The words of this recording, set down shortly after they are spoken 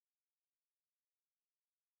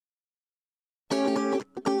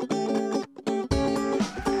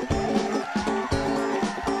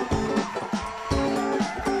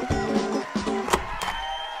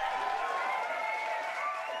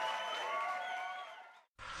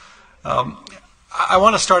I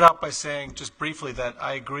want to start out by saying just briefly that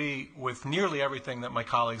I agree with nearly everything that my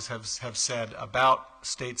colleagues have said about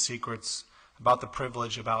state secrets, about the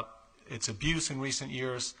privilege, about its abuse in recent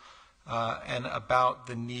years, and about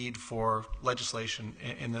the need for legislation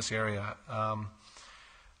in this area.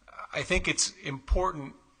 I think it's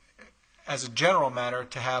important as a general matter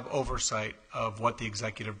to have oversight of what the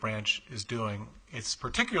executive branch is doing. It's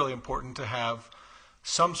particularly important to have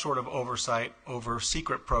some sort of oversight over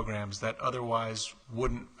secret programs that otherwise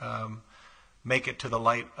wouldn't make it to the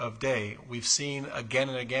light of day. We've seen again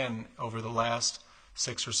and again over the last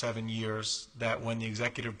 6 or 7 years that when the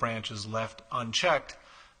executive branch is left unchecked,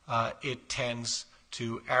 it tends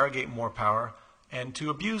to arrogate more power and to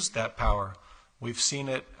abuse that power. We've seen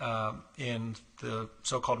it in the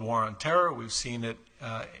so-called war on terror. We've seen it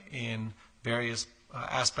in various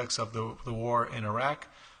aspects of the war in Iraq.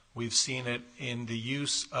 We've seen it in the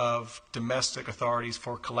use of domestic authorities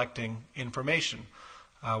for collecting information,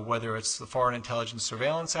 whether it's the Foreign Intelligence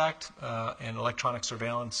Surveillance Act and electronic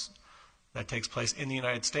surveillance that takes place in the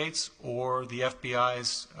United States, or the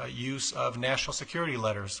FBI's use of national security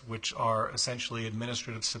letters, which are essentially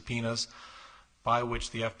administrative subpoenas by which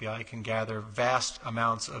the FBI can gather vast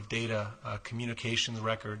amounts of data, communications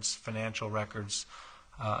records, financial records,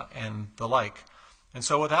 and the like. And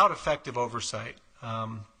so without effective oversight,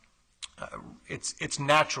 it's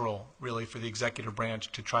natural, really, for the executive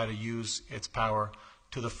branch to try to use its power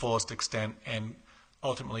to the fullest extent and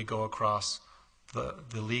ultimately go across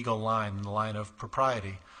the legal line, the line of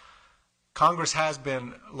propriety. Congress has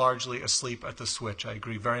been largely asleep at the switch. I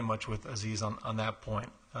agree very much with Aziz on that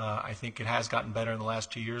point. I think it has gotten better in the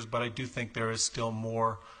last 2 years, but I do think there is still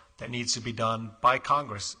more that needs to be done by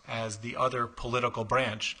Congress as the other political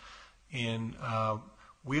branch in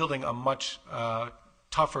wielding a much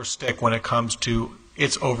tougher stick when it comes to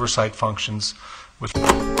its oversight functions with